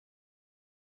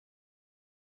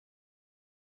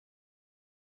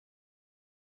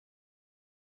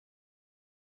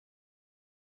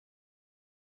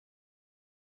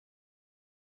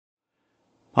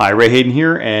Hi, Ray Hayden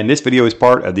here, and this video is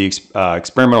part of the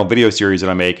experimental video series that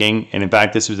I'm making. And in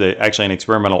fact, this was actually an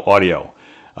experimental audio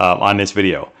on this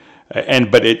video.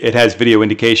 But it has video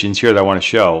indications here that I want to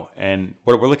show. And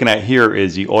what we're looking at here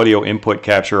is the audio input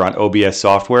capture on OBS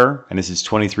software, and this is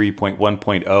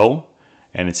 23.1.0,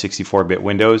 and it's 64-bit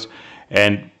Windows.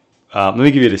 And let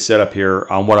me give you the setup here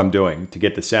on what I'm doing to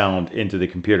get the sound into the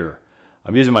computer.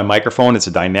 I'm using my microphone. It's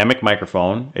a dynamic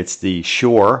microphone. It's the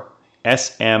Shure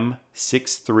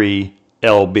SM63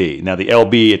 LB. Now the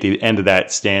LB at the end of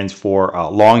that stands for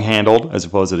long-handled as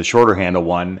opposed to the shorter handle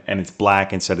one, and it's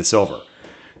black instead of silver.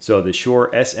 So the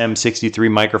Shure SM63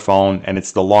 microphone, and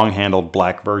it's the long-handled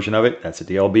black version of it. That's what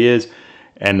the LB is.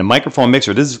 And the microphone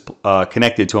mixer, this is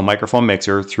connected to a microphone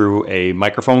mixer through a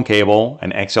microphone cable,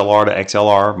 an XLR to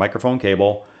XLR microphone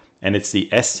cable, and it's the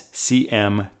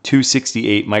SCM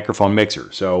 268 microphone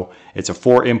mixer. So it's a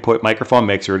 4-input microphone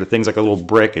mixer. The thing's like a little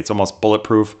brick. It's almost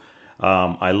bulletproof.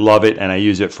 I love it, and I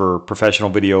use it for professional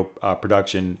video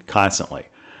production constantly.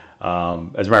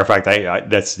 As a matter of fact,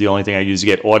 that's the only thing I use to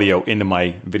get audio into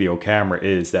my video camera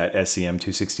is that SCM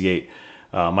 268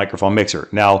 microphone mixer.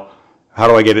 Now, how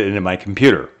do I get it into my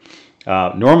computer?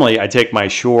 Normally, I take my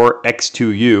Shure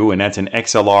X2u, and that's an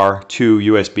XLR to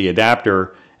USB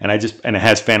adapter, and it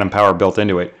has phantom power built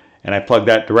into it, and I plug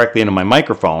that directly into my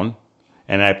microphone,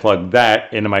 and I plug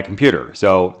that into my computer.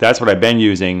 So that's what I've been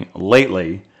using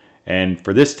lately. And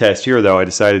for this test here, though, I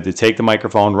decided to take the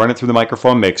microphone, run it through the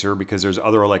microphone mixer because there's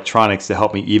other electronics to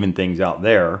help me even things out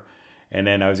there. And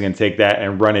then I was going to take that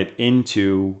and run it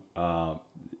into,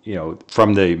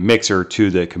 from the mixer to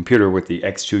the computer with the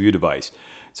X2u device.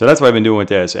 So that's what I've been doing with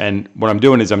this. And what I'm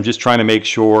doing is I'm just trying to make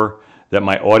sure that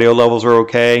my audio levels are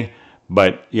okay.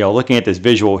 But, looking at this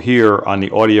visual here on the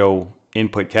audio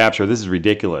input capture, this is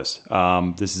ridiculous.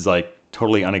 This is like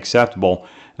totally unacceptable.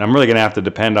 And I'm really going to have to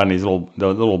depend on these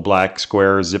little black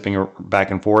squares zipping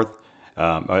back and forth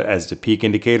as the peak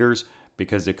indicators,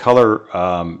 because the color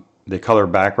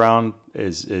background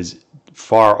is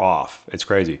far off. It's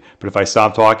crazy. But if I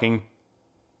stop talking,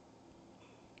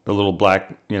 the little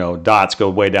black dots go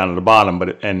way down to the bottom.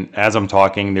 And as I'm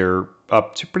talking, they're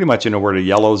up to pretty much where the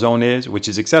yellow zone is, which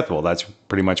is acceptable. That's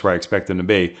pretty much where I expect them to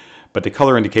be. But the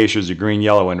color indications of green,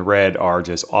 yellow, and red are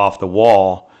just off the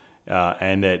wall,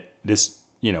 and that this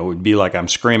would be like I'm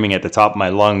screaming at the top of my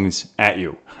lungs at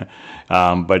you.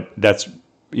 But that's,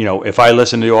 if I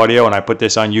listen to the audio and I put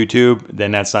this on YouTube,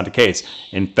 then that's not the case.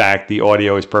 In fact, the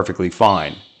audio is perfectly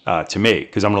fine to me,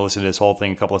 because I'm going to listen to this whole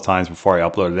thing a couple of times before I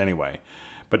upload it anyway.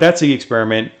 But that's the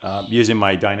experiment, using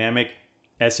my dynamic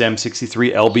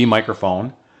SM63 LB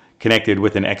microphone connected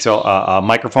with an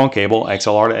microphone cable,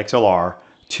 XLR to XLR,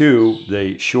 to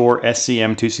the Shure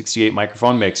SCM 268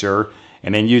 microphone mixer,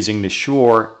 and then using the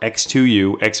Shure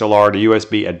X2u XLR to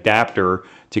USB adapter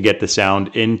to get the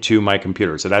sound into my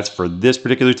computer. So that's for this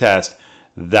particular test.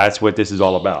 That's what this is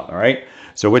all about, all right?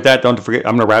 So with that, don't forget,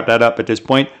 I'm going to wrap that up at this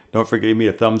point. Don't forget to give me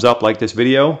a thumbs up, like this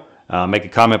video. Make a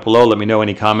comment below. Let me know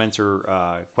any comments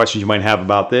or questions you might have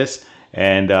about this.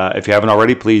 And if you haven't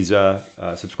already, please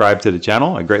subscribe to the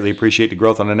channel. I greatly appreciate the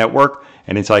growth on the network.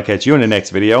 And until I catch you in the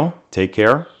next video, take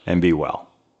care and be well.